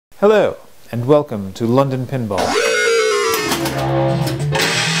Hello, and welcome to London Pinball.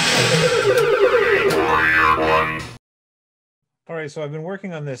 All right, so I've been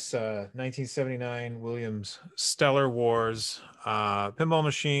working on this 1979 Williams Stellar Wars pinball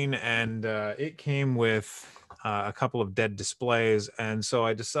machine, and it came with a couple of dead displays, and so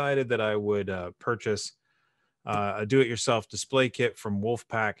I decided that I would purchase a do-it-yourself display kit from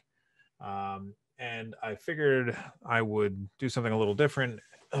WOLFFPAC, and I figured I would do something a little different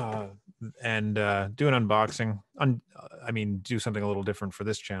and do an unboxing. Do something a little different for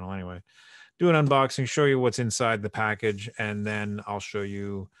this channel anyway. Do an unboxing, show you what's inside the package, and then I'll show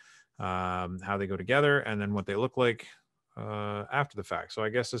you how they go together and then what they look like after the fact. So I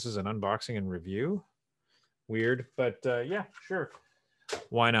guess this is an unboxing and review. Weird, but yeah, sure.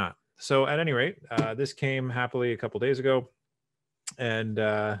 Why not? So at any rate, this came happily a couple days ago. And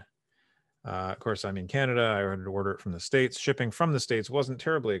of course, I'm in Canada. I had to order it from the States. Shipping from the States wasn't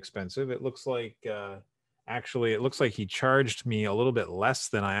terribly expensive. It looks like... Actually, it looks like he charged me a little bit less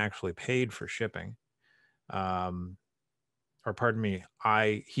than I actually paid for shipping. Or pardon me,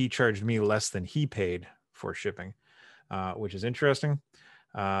 he charged me less than he paid for shipping, which is interesting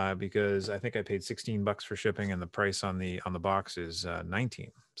because I think I paid $16 for shipping, and the price on the box is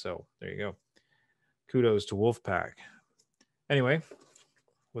 $19. So there you go. Kudos to WOLFFPAC. Anyway,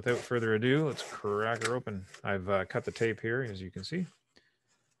 without further ado, let's crack her open. I've cut the tape here, as you can see.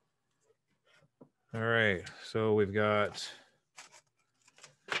 All right, so we've got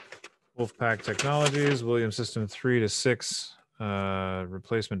WOLFFPAC Technologies, Williams System 3 to 6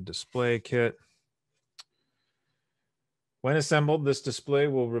 replacement display kit. When assembled, this display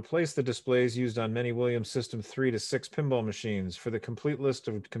will replace the displays used on many Williams System 3 to 6 pinball machines. For the complete list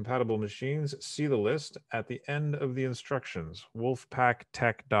of compatible machines, see the list at the end of the instructions.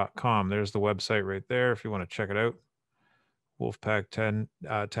 WOLFFPACTech.com. There's the website right there if you want to check it out.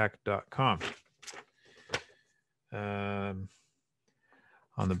 WOLFFPACTech.com. On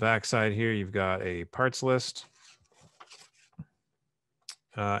the back side here, you've got a parts list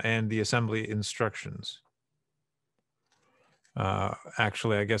and the assembly instructions.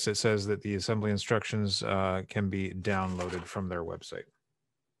 Actually, I guess it says that the assembly instructions can be downloaded from their website.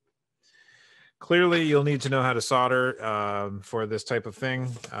 Clearly, you'll need to know how to solder for this type of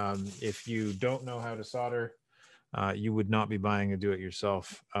thing. If you don't know how to solder, you would not be buying a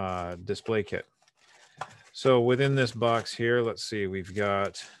do-it-yourself display kit. So within this box here, let's see, we've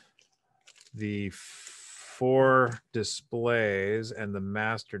got the 4 displays and the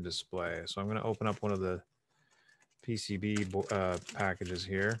master display. So I'm going to open up one of the PCB packages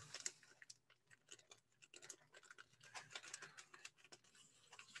here.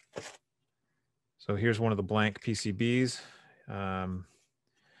 So here's one of the blank PCBs. Of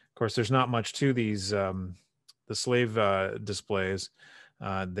course, there's not much to these, the slave displays.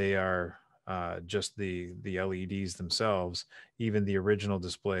 They are just the LEDs themselves. Even the original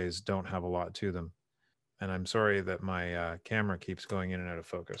displays don't have a lot to them. And I'm sorry that my camera keeps going in and out of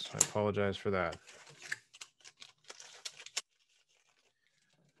focus. I apologize for that.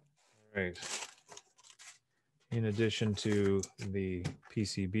 All right. In addition to the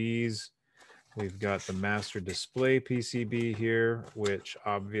PCBs, we've got the master display PCB here, which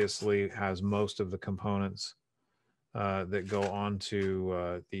obviously has most of the components that go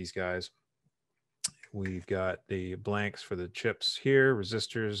onto these guys. We've got the blanks for the chips here,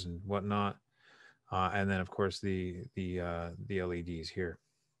 resistors and whatnot, and then of course the LEDs here.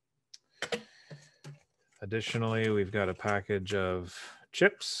 Additionally, we've got a package of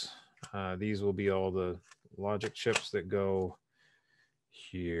chips. These will be all the logic chips that go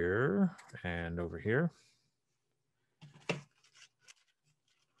here and over here.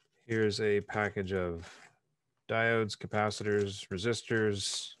 Here's a package of diodes, capacitors,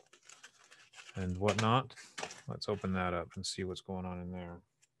 resistors, and whatnot. Let's open that up and see what's going on in there.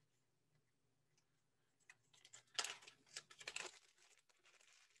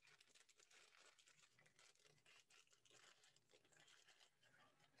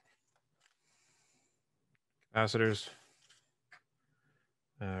 Capacitors,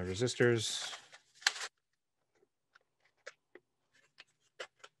 resistors,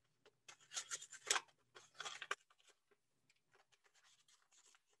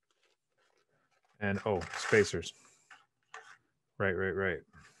 and oh, spacers. Right.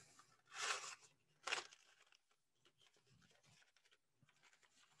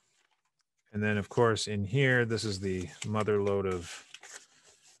 And then, of course, in here, this is the mother load of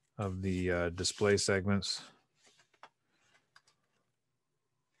the display segments.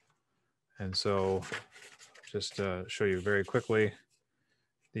 And so, just to show you very quickly,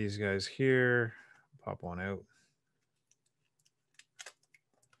 these guys here, pop one out.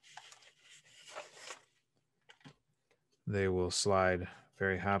 they will slide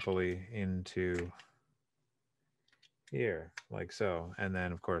very happily into here, like so. And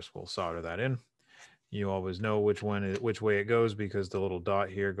then, of course, we'll solder that in. You always know which way it goes because the little dot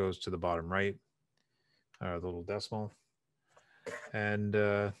here goes to the bottom right, or the little decimal. And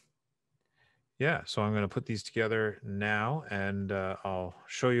yeah, so I'm going to put these together now, and I'll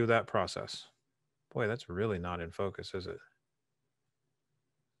show you that process. Boy, that's really not in focus, is it?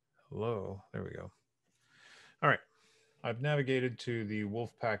 Hello, there we go. All right, I've navigated to the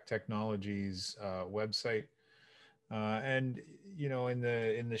WOLFFPAC Technologies website, and you know, in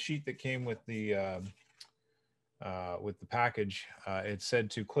the sheet that came with the package, it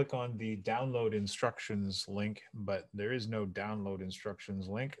said to click on the download instructions link, but there is no download instructions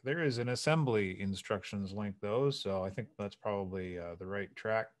link. There is an assembly instructions link though, so I think that's probably the right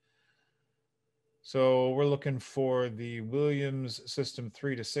track. So we're looking for the Williams System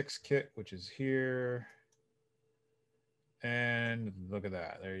 3 to 6 kit, which is here. And look at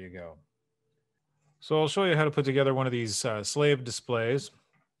that, there you go. So I'll show you how to put together one of these slave displays.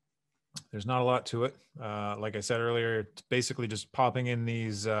 There's not a lot to it. Like I said earlier, it's basically just popping in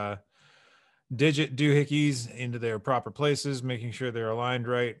these digit doohickeys into their proper places, making sure they're aligned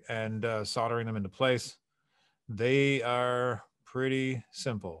right, and soldering them into place. They are pretty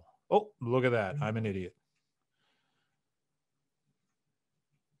simple. Oh, look at that. I'm an idiot.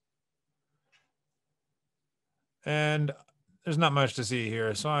 And there's not much to see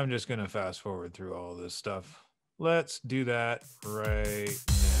here, so I'm just going to fast forward through all this stuff. Let's do that right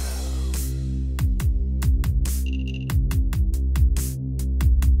now.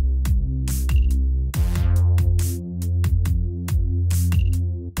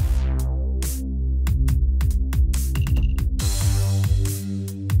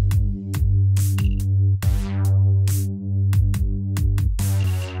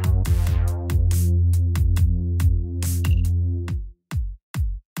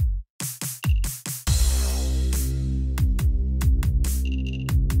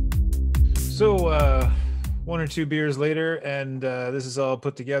 So 1 or 2 beers later, and this is all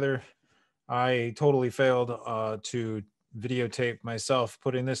put together. I totally failed to videotape myself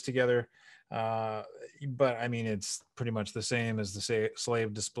putting this together, but I mean, it's pretty much the same as the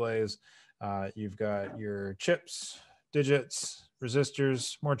slave displays. You've got your chips, digits,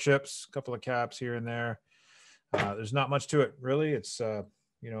 resistors, more chips, a couple of caps here and there. There's not much to it, really. It's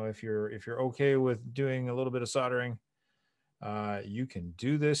you know, if you're okay with doing a little bit of soldering, you can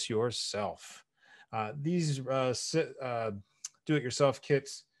do this yourself. These do-it-yourself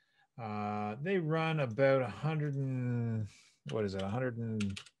kits, they run about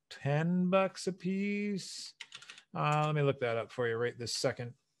 110 bucks a piece. Let me look that up for you right this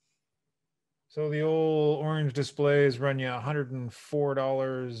second. So the old orange displays run you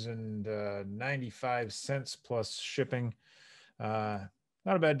 $104.95 plus shipping. Not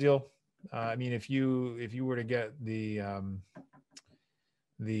a bad deal. I mean, if you were to get the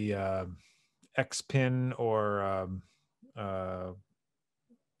X pin or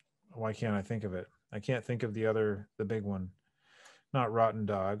why can't I think of it? I can't think of the big one. Not Rotten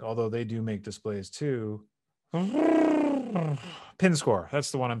Dog, although they do make displays too. Pin Score,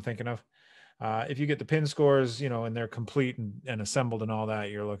 that's the one I'm thinking of. If you get the pin scores, you know, and they're complete and assembled and all that,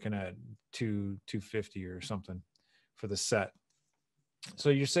 you're looking at $250 or something for the set. So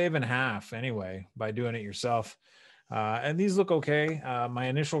you're saving half anyway by doing it yourself. And these look okay. My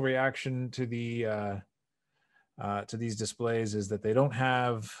initial reaction to these displays is that they don't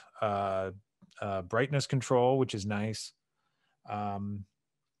have brightness control, which is nice.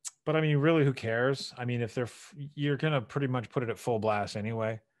 But I mean, really, who cares? I mean, if you're gonna pretty much put it at full blast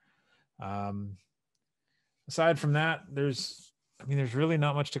anyway. Aside from that, there's really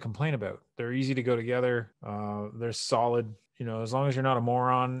not much to complain about. They're easy to go together. They're solid. You know, as long as you're not a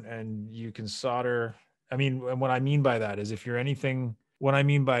moron and you can solder. I mean, and what I mean by that is if you're anything, what I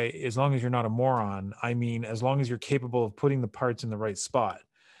mean by as long as you're not a moron, I mean, as long as you're capable of putting the parts in the right spot.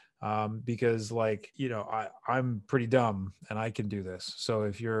 Because like, you know, I'm pretty dumb and I can do this. So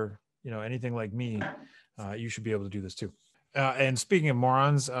if you're, you know, anything like me, you should be able to do this too. And speaking of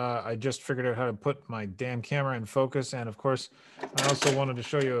morons, I just figured out how to put my damn camera in focus. And of course, I also wanted to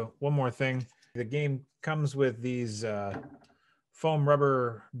show you one more thing. The game comes with these foam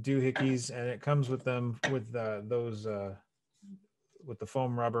rubber doohickeys, and it comes with them with with the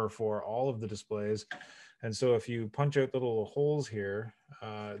foam rubber for all of the displays. And so if you punch out the little holes here,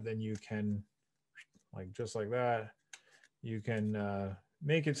 then you can, like just like that, you can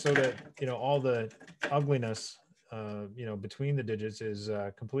make it so that, you know, all the ugliness, you know, between the digits is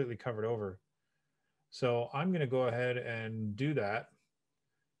completely covered over. So I'm going to go ahead and do that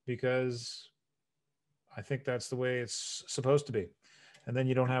because I think that's the way it's supposed to be. And then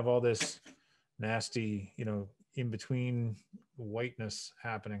you don't have all this nasty, in between whiteness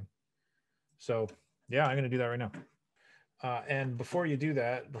happening. So yeah, I'm going to do that right now. And before you do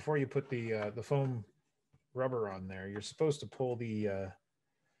that, before you put the foam rubber on there, you're supposed to pull the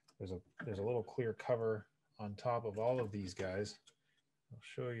there's a little clear cover on top of all of these guys. I'll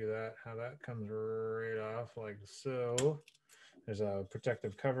show you that, how that comes right off like so. There's a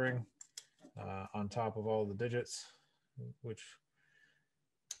protective covering on top of all the digits, which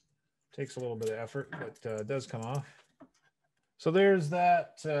takes a little bit of effort, but does come off. So there's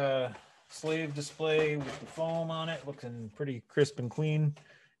that slave display with the foam on it, looking pretty crisp and clean.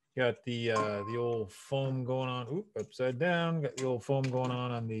 Got the old foam going on. Oop, upside down. Got the old foam going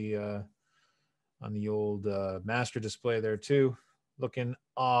on the old master display there too. Looking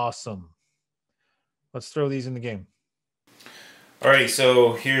awesome. Let's throw these in the game. Alrighty,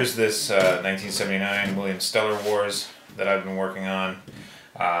 so here's this 1979 Williams Stellar Wars that I've been working on.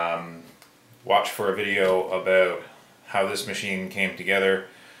 Watch for a video about how this machine came together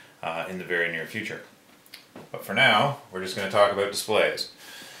in the very near future. But for now, we're just going to talk about displays.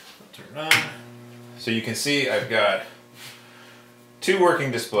 Turn it on. So you can see I've got two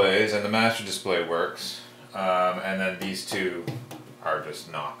working displays, and the master display works, and then these two are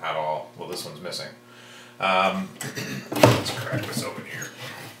just not at all. Well, this one's missing. Let's crack this open here.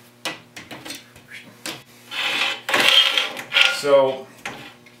 So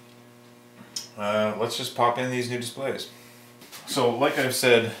let's just pop in these new displays. So like I've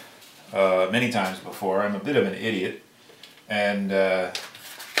said many times before, I'm a bit of an idiot, and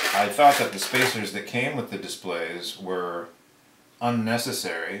I thought that the spacers that came with the displays were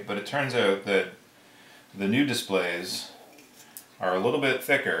unnecessary, but it turns out that the new displays are a little bit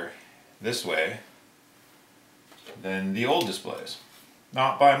thicker this way than the old displays.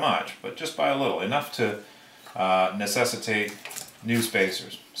 Not by much, but just by a little, enough to necessitate new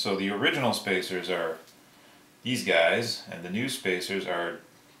spacers. So the original spacers are these guys, and the new spacers are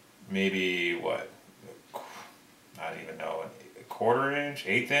maybe, what, I don't even know, a quarter inch,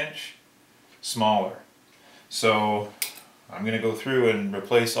 eighth inch, smaller. So I'm going to go through and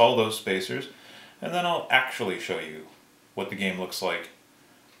replace all those spacers, and then I'll actually show you what the game looks like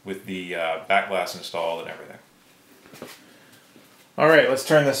with the back glass installed and everything. Alright, let's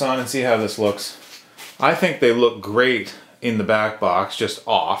turn this on and see how this looks. I think they look great in the back box, just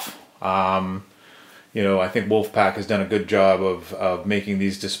off. You know, I think WOLFFPAC has done a good job of making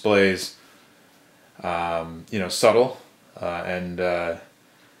these displays, you know, subtle. You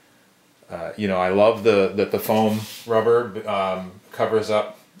know, I love that the foam rubber covers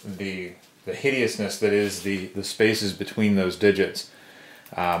up the hideousness that is the spaces between those digits.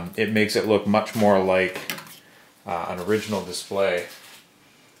 It makes it look much more like an original display.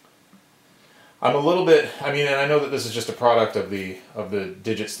 I'm a little bit, I mean, and I know that this is just a product of the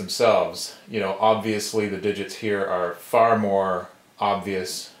digits themselves. You know, obviously the digits here are far more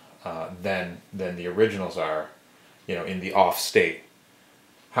obvious than the originals are, you know, in the off state.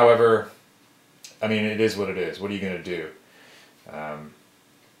 However, I mean, it is what it is. What are you going to do?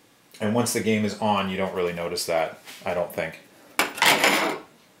 And once the game is on, you don't really notice that, I don't think.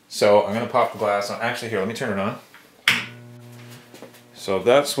 So I'm going to pop the glass on. Actually, here, let me turn it on. So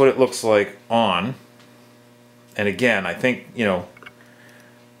that's what it looks like on. And again, I think, you know,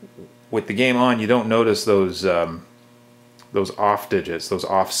 with the game on, you don't notice those off digits, those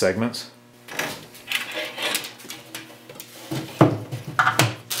off segments.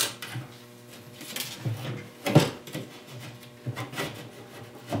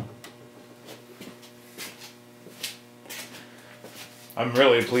 I'm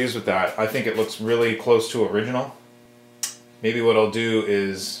really pleased with that. I think it looks really close to original. Maybe what I'll do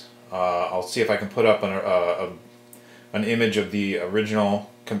is I'll see if I can put up an image of the original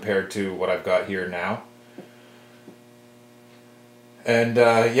compared to what I've got here now. And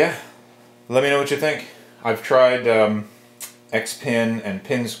yeah, let me know what you think. I've tried X-Pin and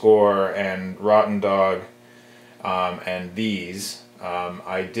Pin Score and Rotten Dog and these.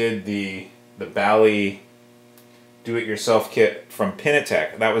 I did the Bally do-it-yourself kit from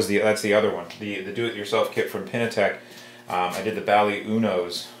Pinatech. That's the other one. The do-it-yourself kit from Pinatech. I did the Bally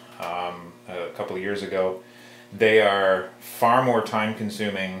Unos a couple of years ago. They are far more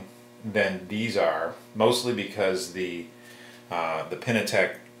time-consuming than these are, mostly because the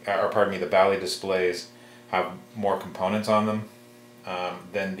Pinatech, or pardon me, the Bally displays have more components on them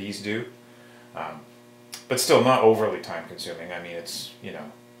than these do. But still not overly time-consuming. I mean, it's, you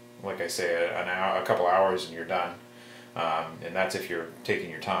know, like I say, a couple hours and you're done. And that's if you're taking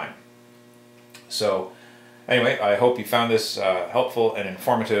your time. So anyway, I hope you found this helpful and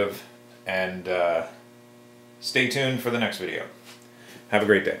informative, and Stay tuned for the next video. Have a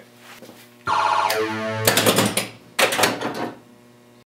great day.